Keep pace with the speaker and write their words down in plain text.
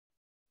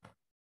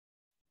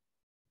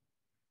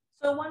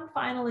So one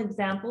final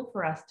example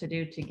for us to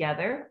do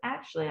together.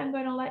 Actually, I'm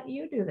going to let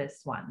you do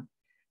this one.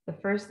 The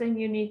first thing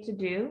you need to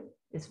do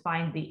is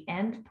find the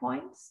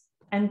endpoints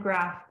and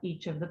graph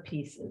each of the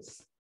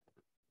pieces.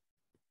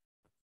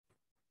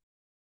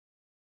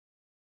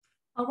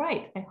 All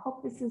right, I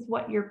hope this is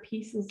what your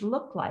pieces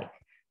look like.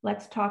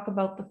 Let's talk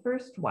about the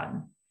first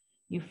one.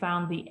 You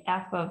found the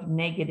f of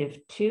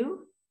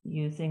 -2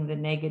 using the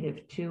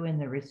 -2 in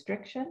the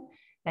restriction.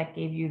 That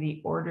gave you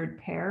the ordered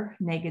pair,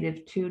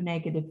 -2,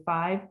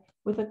 -5,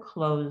 with a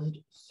closed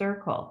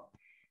circle.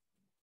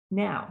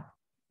 Now,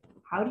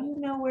 how do you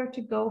know where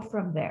to go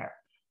from there?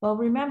 Well,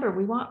 remember,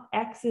 we want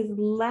x is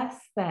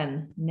less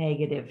than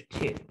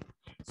 -2.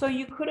 So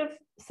you could have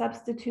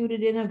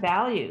substituted in a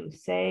value,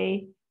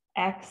 say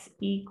x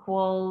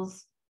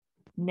equals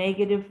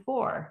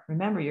 -4.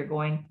 Remember, you're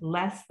going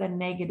less than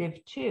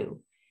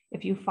 -2.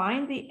 If you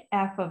find the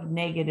f of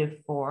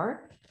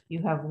 -4,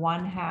 you have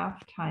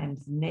 1/2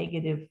 times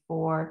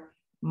 -4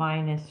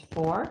 minus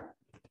 4.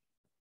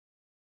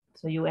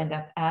 So you end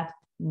up at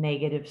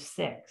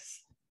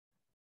 -6.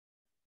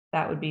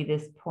 That would be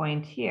this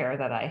point here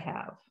that I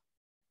have.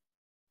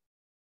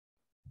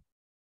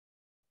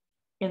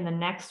 In the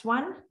next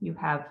one, you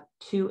have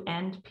two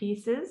end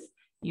pieces.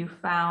 You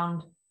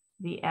found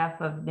the f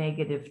of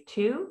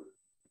 -2,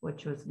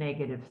 which was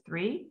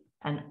 -3,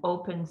 an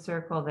open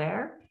circle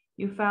there.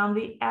 You found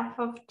the f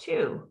of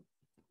 2,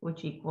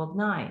 which equaled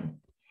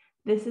 9.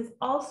 This is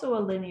also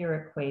a linear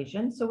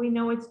equation, so we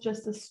know it's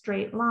just a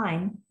straight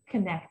line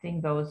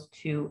connecting those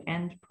two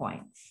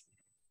endpoints.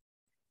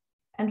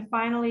 And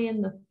finally,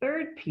 in the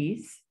third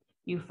piece,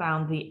 you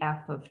found the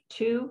f of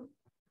 2,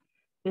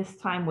 this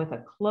time with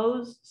a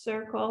closed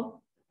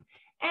circle.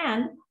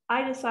 And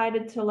I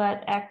decided to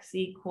let x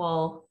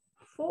equal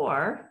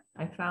 4.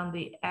 I found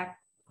the f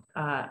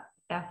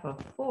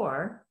of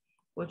 4,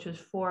 which is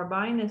 4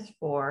 minus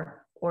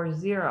 4, or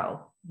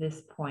 0,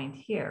 this point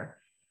here.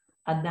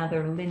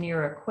 Another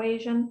linear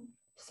equation,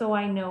 so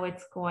I know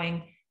it's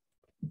going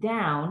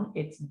down,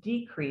 it's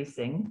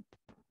decreasing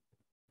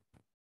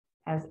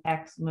as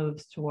x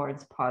moves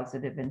towards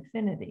positive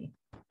infinity.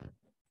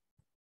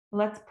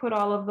 Let's put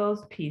all of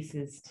those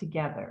pieces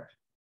together.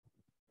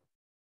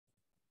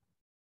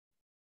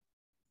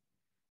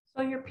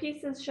 So your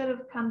pieces should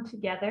have come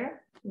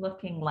together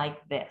looking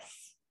like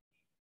this.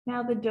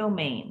 Now the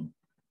domain.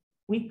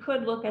 We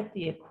could look at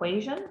the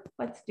equation.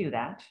 Let's do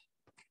that.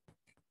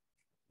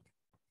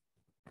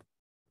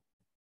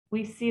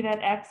 We see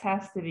that x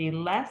has to be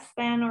less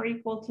than or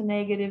equal to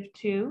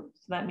 -2.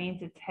 So that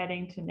means it's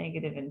heading to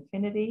negative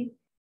infinity,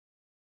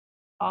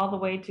 all the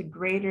way to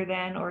greater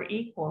than or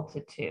equal to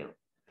 2,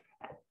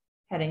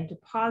 heading to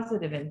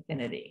positive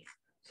infinity.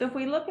 So if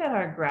we look at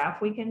our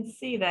graph, we can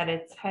see that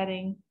it's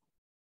heading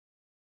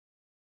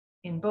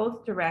in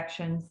both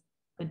directions.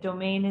 The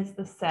domain is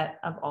the set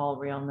of all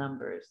real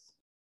numbers.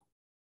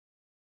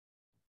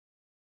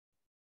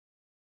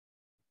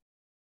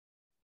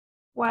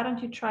 Why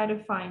don't you try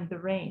to find the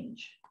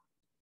range?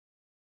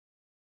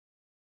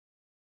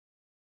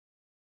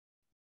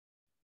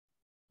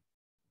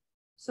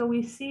 So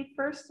we see,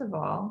 first of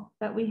all,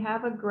 that we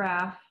have a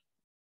graph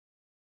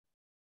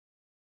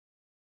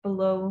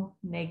below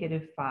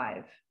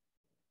 -5,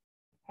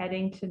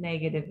 heading to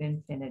negative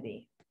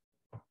infinity.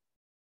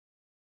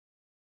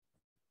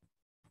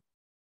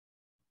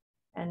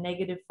 And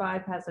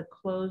 -5 has a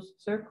closed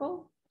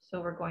circle,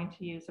 so we're going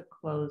to use a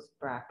closed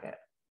bracket.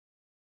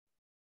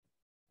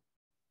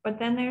 But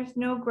then there's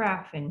no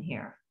graph in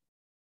here.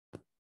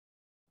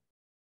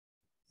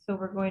 So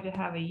we're going to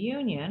have a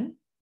union.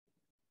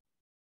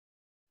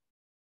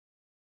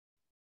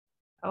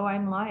 Oh,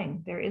 I'm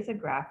lying. There is a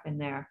graph in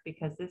there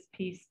because this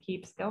piece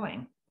keeps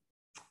going.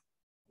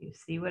 You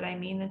see what I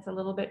mean? It's a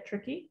little bit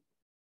tricky.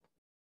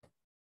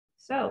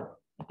 So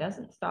it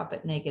doesn't stop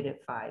at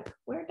 -5.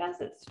 Where does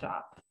it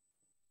stop?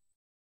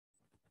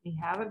 We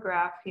have a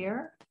graph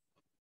here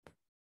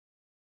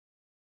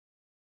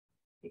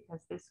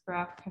because this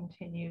graph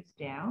continues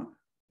down.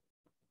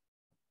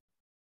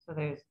 So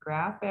there's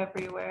graph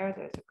everywhere.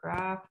 There's a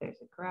graph,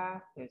 there's a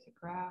graph, there's a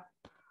graph,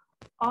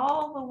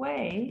 all the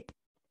way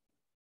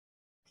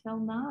till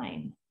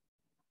 9.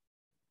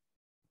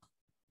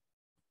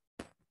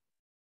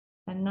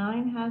 And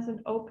 9 has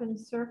an open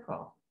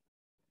circle.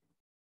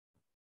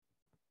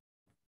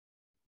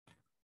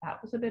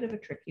 That was a bit of a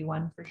tricky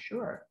one for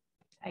sure.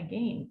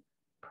 Again,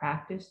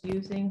 practice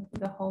using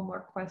the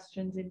homework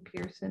questions in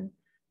Pearson,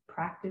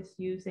 practice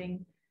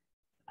using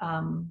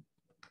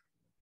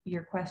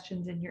your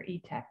questions in your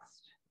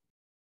e-text.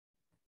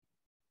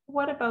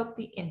 What about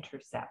the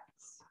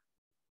intercepts?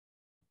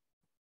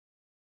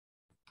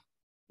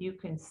 You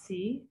can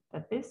see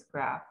that this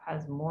graph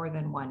has more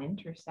than one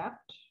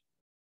intercept,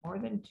 more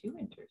than 2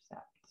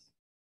 intercepts.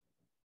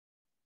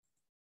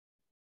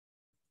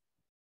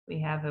 We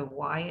have a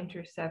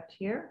y-intercept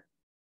here,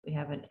 we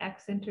have an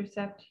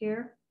x-intercept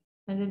here,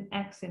 and an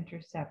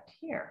x-intercept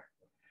here.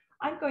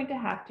 I'm going to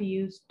have to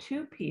use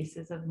 2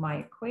 pieces of my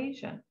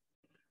equation.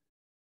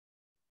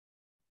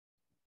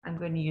 I'm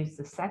going to use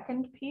the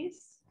second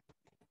piece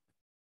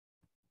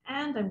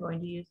And I'm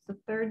going to use the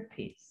third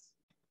piece.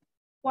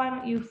 Why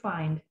don't you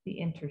find the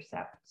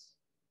intercepts?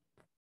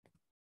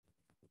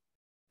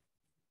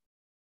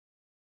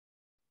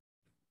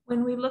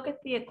 When we look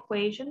at the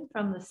equation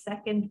from the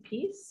second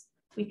piece,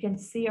 we can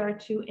see our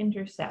two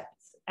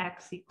intercepts,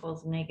 x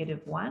equals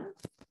 -1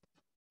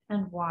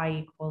 and y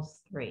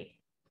equals 3.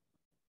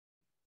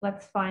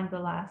 Let's find the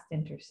last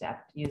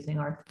intercept using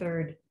our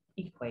third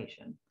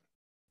equation.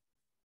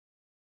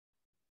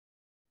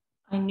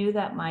 I knew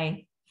that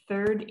my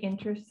third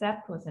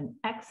intercept was an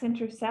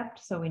x-intercept,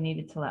 so we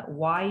needed to let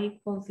y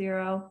equal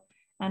 0,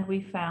 and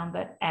we found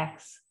that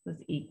x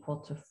was equal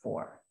to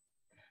 4.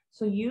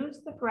 So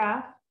use the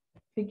graph,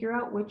 figure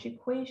out which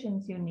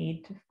equations you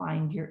need to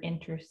find your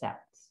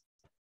intercepts.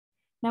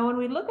 Now, when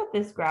we look at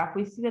this graph,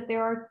 we see that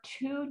there are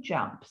two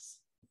jumps.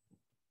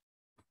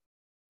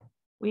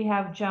 We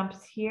have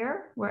jumps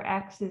here where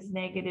x is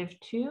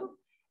 -2,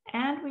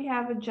 and we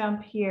have a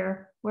jump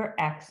here where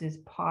x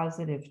is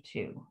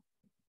 +2.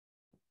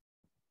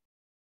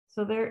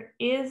 So there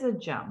is a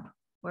jump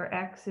where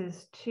x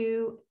is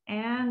 2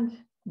 and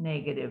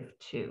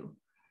 -2.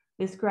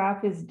 This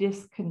graph is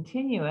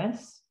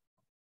discontinuous.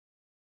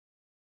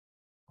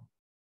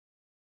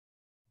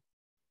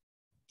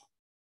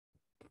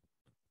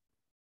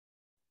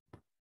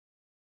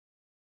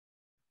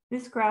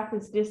 This graph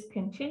is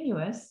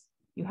discontinuous.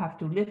 You have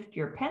to lift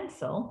your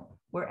pencil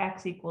where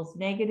x equals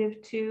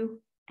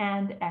 -2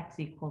 and x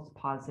equals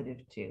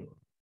 +2.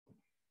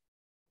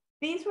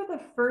 These were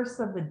the first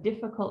of the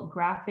difficult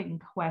graphing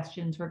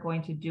questions we're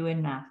going to do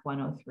in Math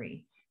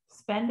 103.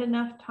 Spend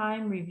enough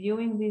time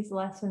reviewing these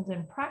lessons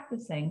and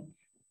practicing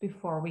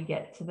before we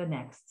get to the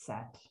next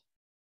set.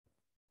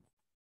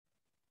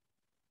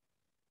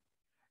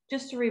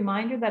 Just a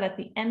reminder that at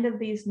the end of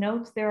these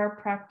notes, there are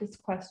practice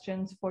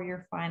questions for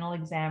your final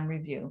exam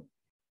review.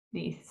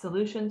 The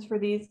solutions for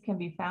these can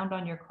be found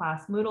on your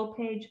class Moodle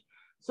page,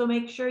 so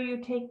make sure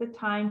you take the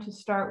time to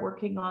start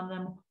working on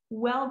them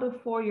well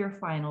before your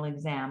final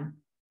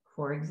exam.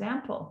 For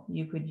example,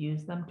 you could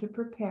use them to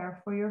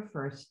prepare for your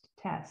first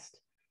test.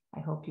 I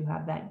hope you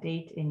have that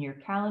date in your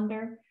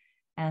calendar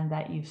and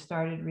that you've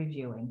started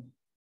reviewing.